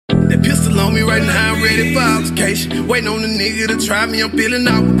right now, I'm ready for altercation. Waiting on the nigga to try me, I'm feeling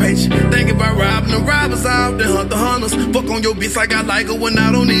patient. Thinking about robbing the robbers out, then hunt the hunters. Fuck on your bitch like I like her when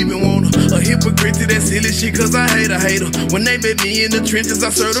I don't even want her. A hypocrite to that silly shit cause I hate her. When they met me in the trenches, I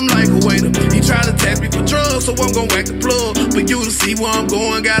served them like a waiter. He tried to test me for drugs, so I'm gon' whack the plug. For you to see where I'm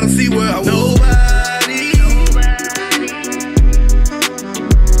going, gotta see where I was. Nobody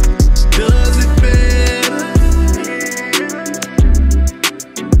does it better.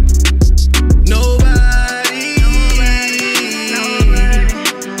 Nobody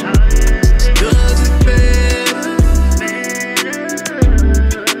does it better.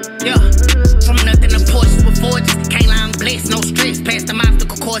 Yeah, from nothing to Porsche before, just can't lie, I'm blessed, no stress, past the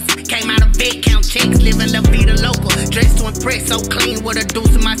obstacle courses. Came out of bed, count checks, living La Vida Local. Dressed to impress, so clean with a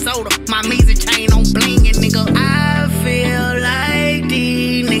deuce in my soda. My Meize chain on bling, and nigga, I feel like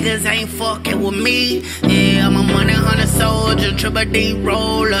these niggas ain't fucking with me. Yeah, I'm a money hunter soldier, triple D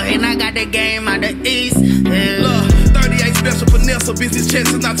roller, and I got the game out the east. Yeah. Look, 38 special finesse, business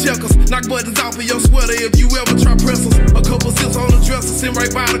checks and not checkers. Knock buttons off of your sweater if you ever try pressers. A couple sips on the dresser, send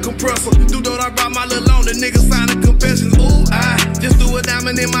right by the compressor. Do I brought my little on, the nigga signing confessions. Ooh, I just threw a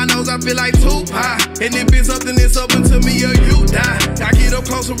diamond in my nose, I feel like too high. And if it's something, it's up until me or you die. I get up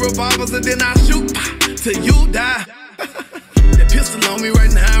close with revolvers and then I shoot till you die. That pistol on me right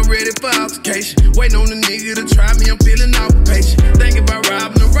now, I'm ready for altercation. Waiting on the nigga to try me, I'm feeling patient. Thinking about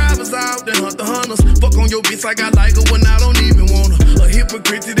robbing the robbers out, then hunt the hunters. Fuck on your bitch like I like her when I don't even want her. A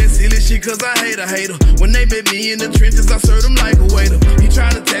hypocrite to that silly shit cause I hate her. When they met me in the trenches, I served them like a waiter. He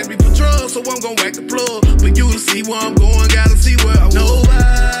tried to test me for drugs, so I'm gon' whack the plug. For you to see where I'm going, gotta see where I was.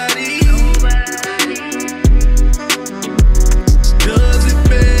 Nobody does it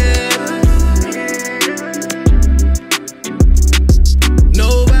better.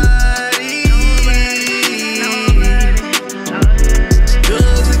 Nobody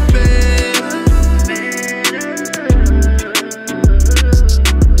does it better.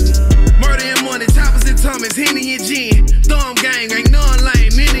 Murder and money, choppers and tummies, Henny and gin. Thumb gang, ain't none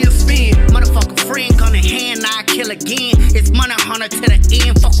lame, many a spin. Motherfucker friend gun in hand, now I kill again. It's money hunter to the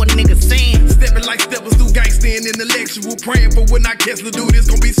end, fuck what niggas saying. Stepping like steppers do gangsta and intellectual. Praying for when I catch the dude, it's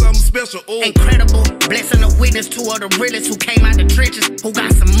gonna be something special. Ooh. Incredible, blessing a witness, two of the realest who came out the trenches, who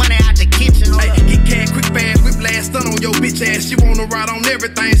got some money out the kitchen. Hey, get cash, quick fast, whiplash, stun on your bitch ass. She wanna ride on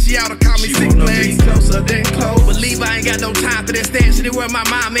everything, she oughta call me sick flags. Closer than close, but Levi ain't got no time for that stand. She did where my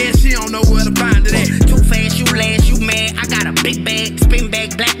mom at, she don't know where to find it at. Too fast, you last, you mad. I got a big bag, spin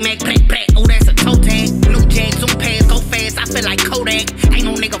bag, black mag, black black. Oh, that's a toe tag. New jag, zoom pads, go fast. I feel like Kodak. Ain't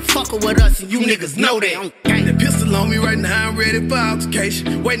no nigga fucking with us, and you niggas know that. That pistol on me right now, I'm ready for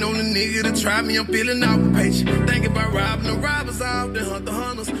altercation. Waiting on the nigga to try me, I'm feeling patient. Thinking about robbing the robbers out, then hunt the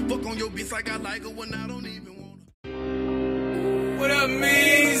hunters. Fuck on your bitch like I like her when I don't even want her. What up,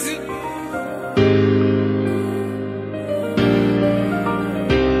 Meize?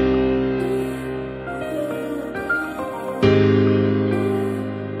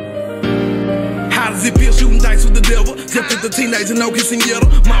 How does it feel shooting dice with the devil? Just with the teenager, no kissing yellow.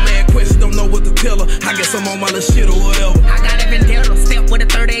 My man questions, don't know what to tell her. I guess I'm on my little shit or whatever. I got a vendetta, step with a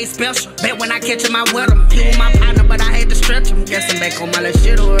 38 special. Bet when I catch him, I wet him. He was my partner, but I had to stretch him. Guessing back on my little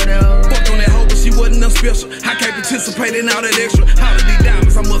shit or whatever. Fucked on that hoe, but she wasn't nothing special. I can't participate in all that extra. Holiday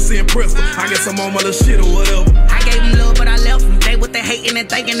diamonds, I must impress her. I guess I'm on my little shit or whatever. I gave him love, but I left him. They with the hating and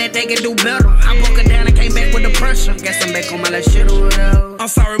thinking that they can do better. I broke her down and came back with the pressure. Guess I'm back on my little shit or whatever. I'm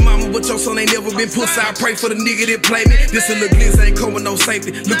sorry, mama, but your son ain't never been pussy. I pray for the nigga that play me. This a little glitz, ain't come with no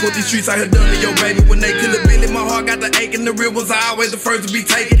safety. Look what these streets I had done to your baby. When they kill a Billy, my heart got the ache, and the real ones are always the first to be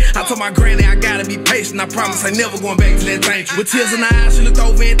taken. I told my granny I gotta be patient. I promise I ain't never going back to that danger. With tears in her eyes, she looked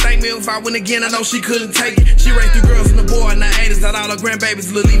over and thanked me. If I went again, I know she couldn't take it. She raised 3 girls and a boy in the 80s. Not all her grandbabies,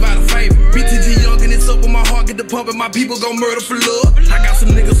 Lil Levi the favorite. BTG young and it's up with my heart, get the pump, and my people gon' murder for love. I got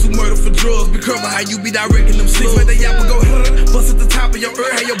some niggas who murder for drugs. Be careful how you be directing them six. Make the yapper go bust at the top of your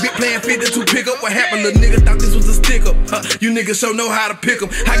ear. How your big playing 52 pick up. What happened, little nigga thought this was a stick up. You niggas sure know how to pick them.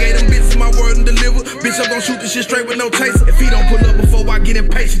 I gave them bitches my word and deliver. Bitch, I'm gon' shoot this shit straight with no chaser. If he don't pull up before I get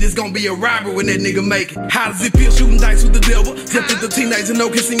impatient, it's gon' be a robbery when that nigga make it. How does it feel shooting dice with the devil? Just with the teenager, no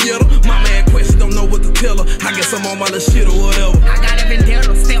kissing yellow. My man questions, don't know what to tell her. I guess I'm on my little shit or whatever. I got a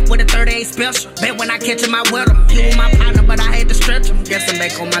vendetta, step with a 38 special. Bet when I catch him, I wet him. He was my partner, but I had to stretch him. Guess I'm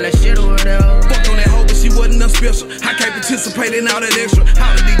back on my little shit or whatever. Fucked on that hoe, but she wasn't nothing special. I can't participate in all that extra.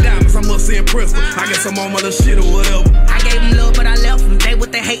 Holiday diamonds, I must impress her. I guess I'm on my little shit or whatever. I gave him love, but I left him. They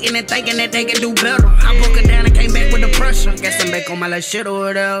with the hating and thinking that they can do better. I broke her down and came back back with the pressure. Guess I'm back on my little shit or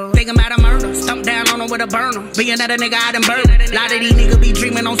whatever. Thinking about a murder, stump down on him with a burner. Being that a nigga I done burned. A lot of these niggas be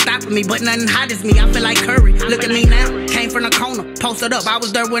dreaming on stopping me, but nothing hot as me. I feel like Curry. Look at me now, came from the corner, posted up. I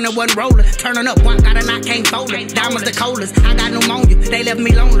was there when it wasn't rolling. Turning up, one got a knot, can't fold it. Diamonds the coldest. I got pneumonia, they left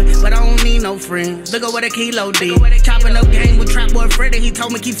me lonely, but I don't need no friends. Look at what a kilo did. Chopping up game with Trap Boy Freddy. He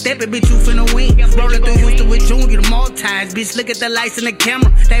told me keep stepping, bitch, you finna win. Rolling through Houston with Junior, the multis. Bitch, look at the lights in the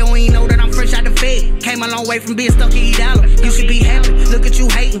camera. They don't even know that I'm fresh out the fed. Came a long way from being stuck in $8. You should be happy. Look at you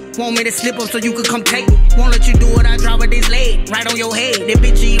hating. Want me to slip up so you could come take me. Won't let you do what I draw with this leg. Right on your head. That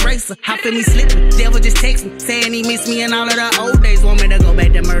bitch eraser. How feel me slipping? Devil just text me, saying he miss me in all of the old days. Want me to go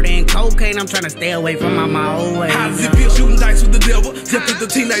back to murder and cocaine. I'm trying to stay away from my old ways. How does it feel shooting dice with the devil? Just with the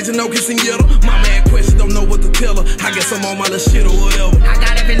teenager, no kissing yellow. Mama had questions, don't know what to tell her. I guess I'm on my little shit or whatever. I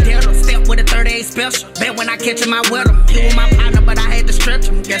got a vendetta, step with a 38 special. Bet when I catch him, I wet him. He was my partner, but I had to stretch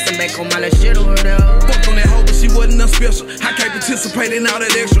him. Guess I'm back on my little shit or whatever. Fucked on that hoe, but she wasn't nothing special. I can't participate in all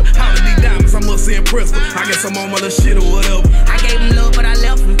that extra. How these diamonds, I must say impressed her. I guess I'm on my little shit or whatever. I gave him love, but I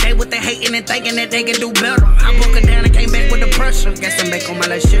left him. They with the hating and thinking that they can do better. I broke it down and came back with the pressure. Guess I'm back on my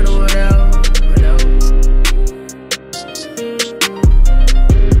little shit or whatever.